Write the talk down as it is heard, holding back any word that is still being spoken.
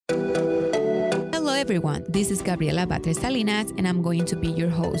everyone, this is Gabriela Batres Salinas, and I'm going to be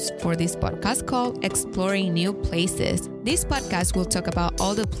your host for this podcast called Exploring New Places. This podcast will talk about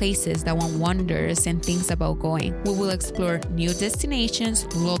all the places that one wonders and thinks about going. We will explore new destinations,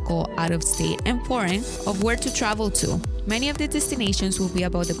 local, out of state, and foreign, of where to travel to. Many of the destinations will be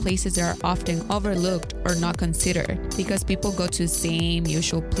about the places that are often overlooked or not considered because people go to the same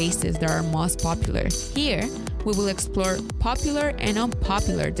usual places that are most popular. Here, we will explore popular and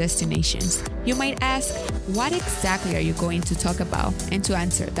unpopular destinations. You might ask, what exactly are you going to talk about? And to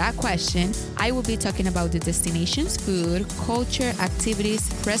answer that question, I will be talking about the destinations, food, culture,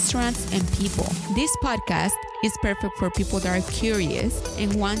 activities, restaurants, and people. This podcast is perfect for people that are curious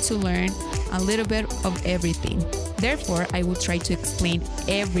and want to learn a little bit of everything. Therefore, I will try to explain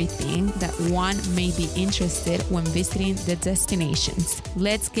everything that one may be interested when visiting the destinations.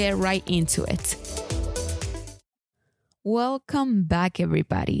 Let's get right into it. Welcome back,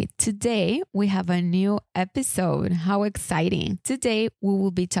 everybody. Today, we have a new episode. How exciting. Today, we will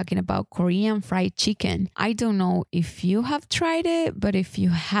be talking about Korean fried chicken. I don't know if you have tried it, but if you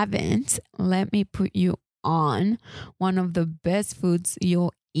haven't, let me put you on one of the best foods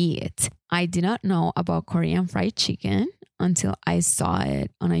you'll eat. I did not know about Korean fried chicken until I saw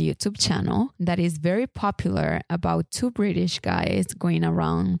it on a YouTube channel that is very popular about two British guys going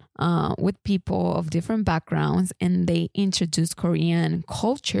around with people of different backgrounds, and they introduce Korean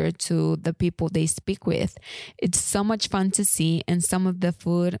culture to the people they speak with. It's so much fun to see, and some of the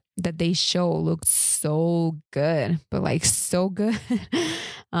food that they show looks so good, but like so good.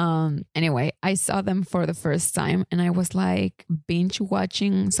 Anyway, I saw them for the first time and I was like binge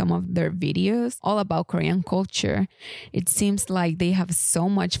watching some of their videos all about Korean culture. It seems like they have so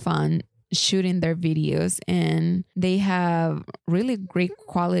much fun shooting their videos and they have really great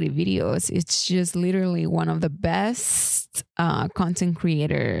quality videos. It's just literally one of the best content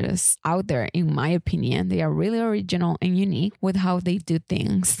creators out there, in my opinion. They are really original and unique with how they do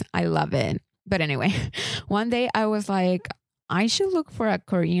things. I love it. But anyway, one day I was like, I should look for a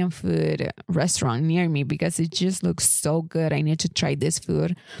Korean food restaurant near me because it just looks so good. I need to try this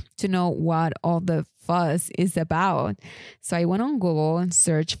food to know what all the fuss is about. So I went on Google and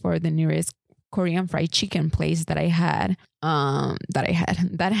searched for the nearest Korean fried chicken place that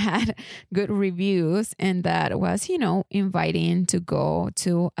had good reviews and that was, inviting to go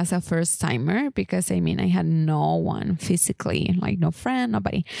to as a first timer, because I had no one physically, like no friend,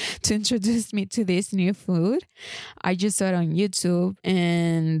 nobody to introduce me to this new food. I just saw it on YouTube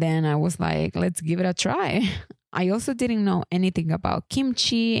and then I was like, let's give it a try. I also didn't know anything about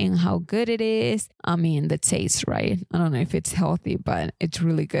kimchi and how good it is. The taste, right? I don't know if it's healthy, but it's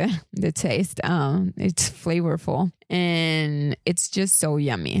really good. The taste, it's flavorful and it's just so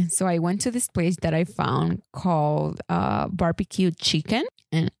yummy. So I went to this place that I found called Barbecue Chicken,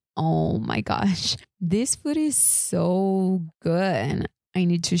 and oh my gosh, this food is so good. I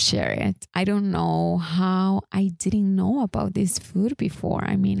need to share it. I don't know how I didn't know about this food before.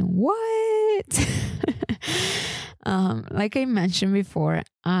 What? Like I mentioned before,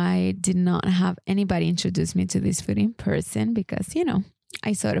 I did not have anybody introduce me to this food in person because,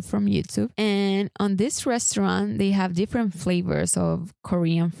 I saw it from YouTube. And on this restaurant, they have different flavors of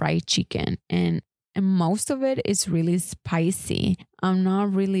Korean fried chicken. And most of it is really spicy. I'm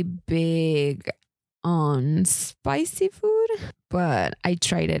not really big on spicy food, but I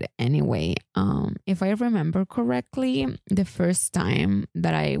tried it anyway. If I remember correctly, the first time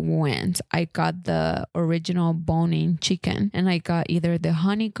that I went, I got the original bone-in chicken and I got either the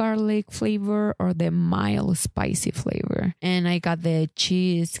honey garlic flavor or the mild spicy flavor. And I got the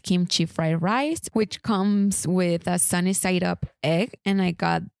cheese kimchi fried rice, which comes with a sunny side up egg, and I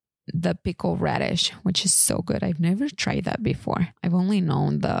got the pickled radish, which is so good. I've never tried that before. I've only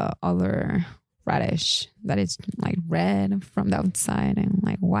known the other radish that is like red from the outside and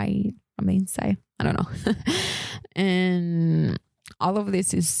like white from the inside. I don't know. And all of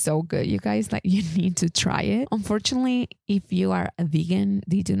this is so good. You guys, you need to try it. Unfortunately, if you are a vegan,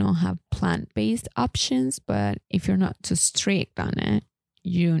 they do not have plant-based options, but if you're not too strict on it,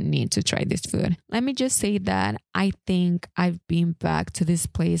 you need to try this food. Let me just say that I think I've been back to this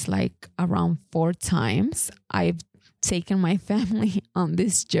place like around 4 times. I've taken my family on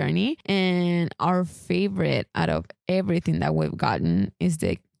this journey, and our favorite out of everything that we've gotten is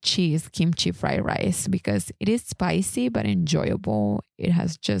the cheese kimchi fried rice because it is spicy but enjoyable. It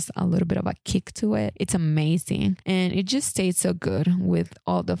has just a little bit of a kick to it. It's amazing and it just tastes so good with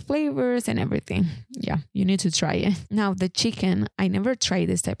all the flavors and everything. Yeah, you need to try it. Now the chicken, I never tried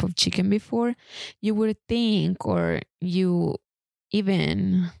this type of chicken before. You would think, or you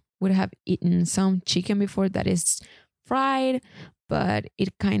even would have eaten some chicken before that is fried, but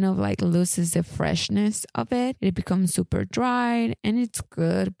it kind of like loses the freshness of it. It becomes super dry and it's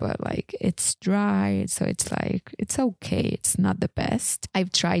good, but like it's dry. So it's like, it's okay. It's not the best.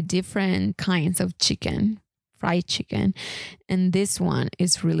 I've tried different kinds of chicken, fried chicken, and this one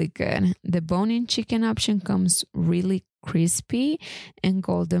is really good. The bone-in chicken option comes really crispy and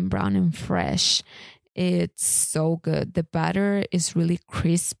golden brown and fresh. It's so good. The batter is really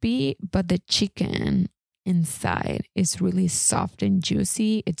crispy, but the chicken inside is really soft and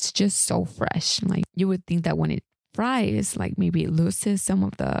juicy. It's just so fresh. Like you would think that when it fries, like maybe it loses some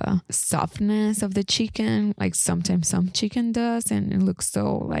of the softness of the chicken, like sometimes some chicken does, and it looks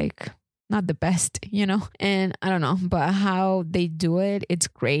so like not the best, you know? And I don't know, but how they do it, it's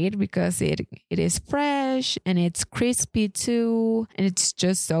great because it is fresh and it's crispy too. And it's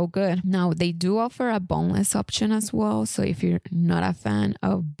just so good. Now, they do offer a boneless option as well. So if you're not a fan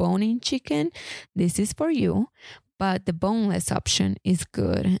of bone-in chicken, this is for you. But the boneless option is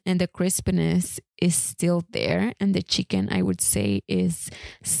good and the crispiness is still there. And the chicken, I would say, is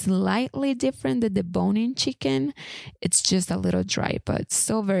slightly different than the bone-in chicken. It's just a little dry, but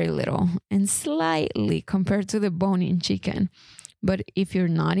so very little and slightly compared to the bone-in chicken. But if you're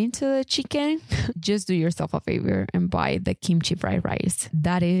not into the chicken, just do yourself a favor and buy the kimchi fried rice.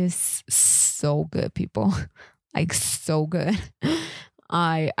 That is so good, people. Like so good.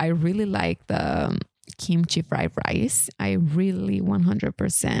 I really like the kimchi fried rice. I really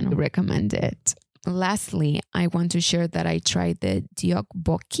 100% recommend it. Lastly, I want to share that I tried the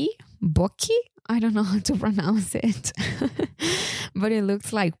tteokbokki. Bokki? I don't know how to pronounce it, but it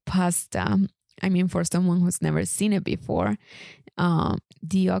looks like pasta. I mean, for someone who's never seen it before,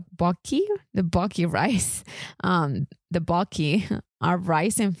 tteokbokki, the bokki rice, the bokki are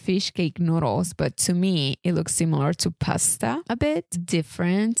rice and fish cake noodles, but to me, it looks similar to pasta, a bit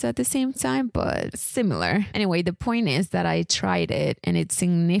different at the same time, but similar. Anyway, the point is that I tried it and it's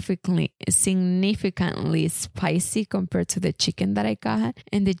significantly spicy compared to the chicken that I got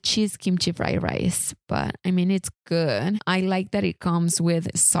and the cheese kimchi fried rice. But I mean, it's good. I like that it comes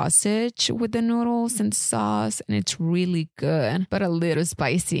with sausage with the noodles and sauce, and it's really good, but a little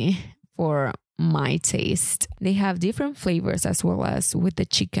spicy for my taste. They have different flavors as well as with the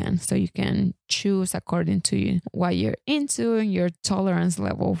chicken, so you can choose according to what you're into and your tolerance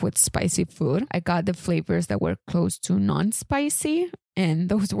level with spicy food. I got the flavors that were close to non-spicy, and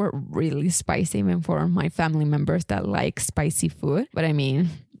those were really spicy even for my family members that like spicy food. But I mean,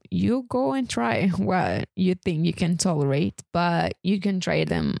 you go and try what you think you can tolerate, but you can try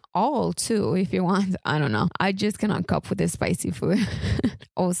them all too if you want. I don't know. I just cannot cope with the spicy food.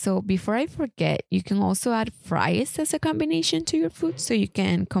 Also, before I forget, you can also add fries as a combination to your food. So you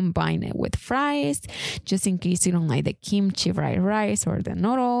can combine it with fries just in case you don't like the kimchi fried rice or the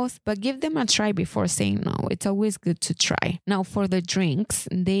noodles, but give them a try before saying no. It's always good to try. Now for the drinks,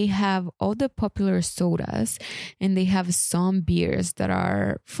 they have all the popular sodas and they have some beers that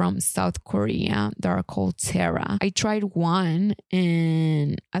are from South Korea that are called Terra. I tried one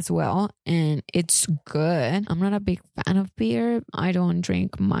and as well, and it's good. I'm not a big fan of beer. I don't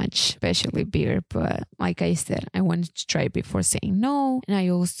drink much, especially beer, but like I said, I wanted to try it before saying no. And I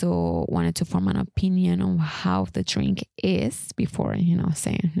also wanted to form an opinion on how the drink is before,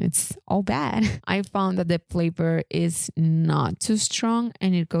 saying it's all bad. I found that the flavor is not too strong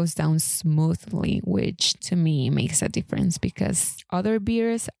and it goes down smoothly, which to me makes a difference because other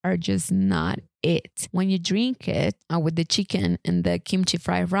beers are just not it. When you drink it with the chicken and the kimchi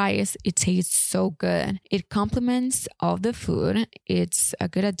fried rice, it tastes so good. It complements all the food. It's a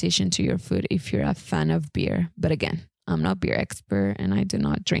good addition to your food if you're a fan of beer. But again, I'm not a beer expert and I do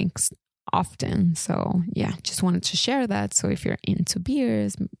not drink often. So yeah, just wanted to share that. So if you're into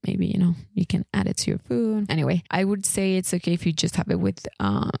beers, maybe, you can add it to your food. Anyway, I would say it's okay if you just have it with,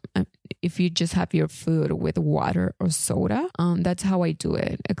 if you just have your food with water or soda. That's how I do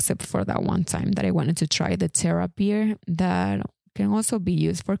it, except for that one time that I wanted to try the Terra beer that can also be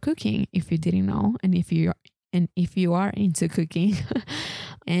used for cooking if you didn't know. And if you are into cooking.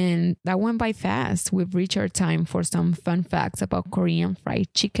 And that went by fast. We've reached our time for some fun facts about Korean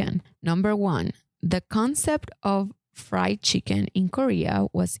fried chicken. Number 1, the concept of fried chicken in Korea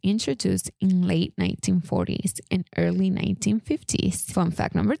was introduced in late 1940s and early 1950s. Fun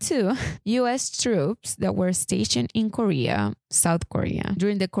fact number 2, U.S. troops that were stationed in Korea, South Korea,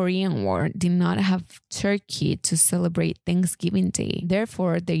 during the Korean War did not have turkey to celebrate Thanksgiving Day.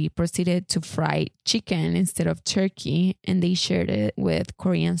 Therefore, they proceeded to fry chicken instead of turkey, and they shared it with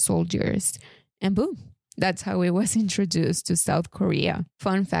Korean soldiers. And boom, That's how it was introduced to South Korea.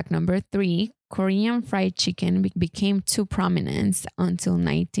 Fun fact number 3, Korean fried chicken became too prominent until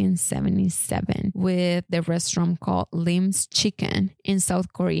 1977 with the restaurant called Lim's Chicken in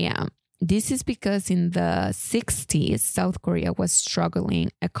South Korea. This is because in the 60s, South Korea was struggling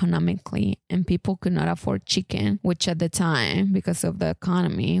economically and people could not afford chicken, which at the time, because of the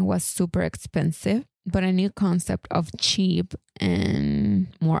economy, was super expensive. But a new concept of cheap and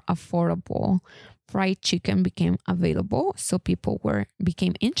more affordable fried chicken became available. So people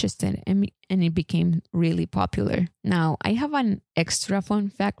became interested and it became really popular. Now, I have an extra fun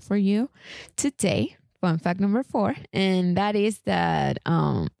fact for you today. Fun fact number 4, and that is that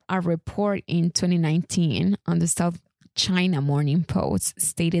a report in 2019 on the South China Morning Post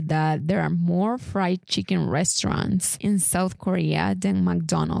stated that there are more fried chicken restaurants in South Korea than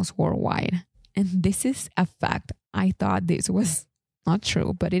McDonald's worldwide. And this is a fact. I thought this was not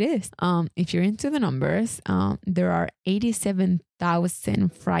true, but it is. If you're into the numbers, there are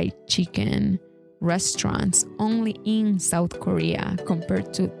 87,000 fried chicken restaurants only in South Korea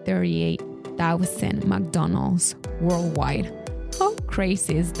compared to 38,000 McDonald's worldwide. How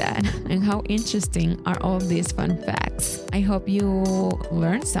crazy is that? And how interesting are all these fun facts? I hope you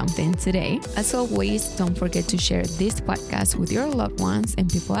learned something today. As always, don't forget to share this podcast with your loved ones and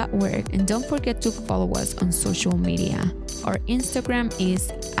people at work. And don't forget to follow us on social media. Our Instagram is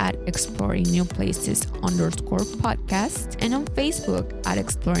at exploringnewplaces_podcast and on Facebook at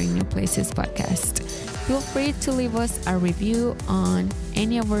Exploring New Places Podcast. Feel free to leave us a review on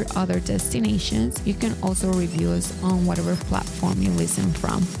any of our other destinations. You can also review us on whatever platform you listen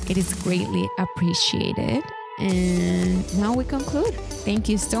from. It is greatly appreciated. And now we conclude. Thank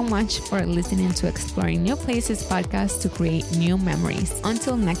you so much for listening to Exploring New Places podcast to create new memories.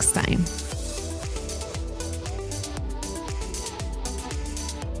 Until next time.